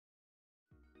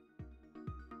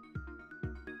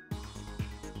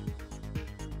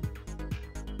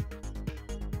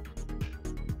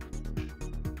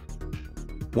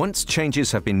Once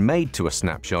changes have been made to a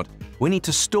snapshot, we need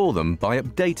to store them by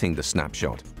updating the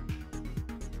snapshot.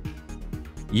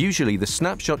 Usually, the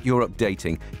snapshot you're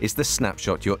updating is the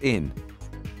snapshot you're in.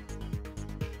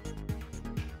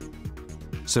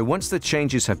 So once the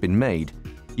changes have been made,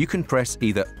 you can press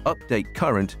either Update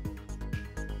Current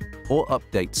or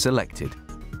Update Selected.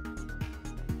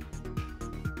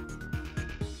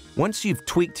 Once you've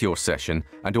tweaked your session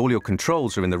and all your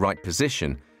controls are in the right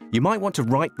position, you might want to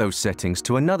write those settings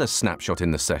to another snapshot in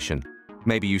the session.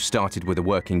 Maybe you started with a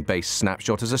working base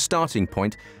snapshot as a starting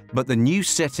point, but the new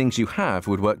settings you have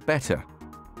would work better.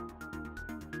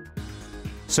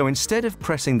 So instead of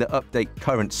pressing the Update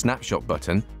Current Snapshot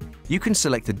button, you can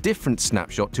select a different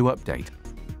snapshot to update.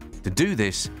 To do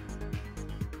this,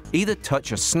 either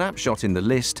touch a snapshot in the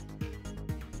list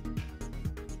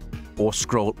or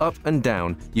scroll up and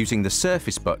down using the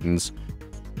surface buttons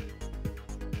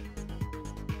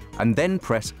and then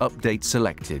press Update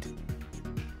Selected.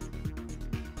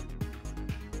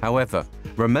 However,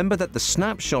 remember that the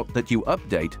snapshot that you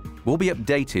update will be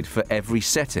updated for every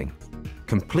setting,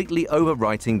 completely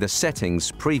overwriting the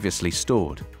settings previously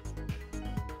stored.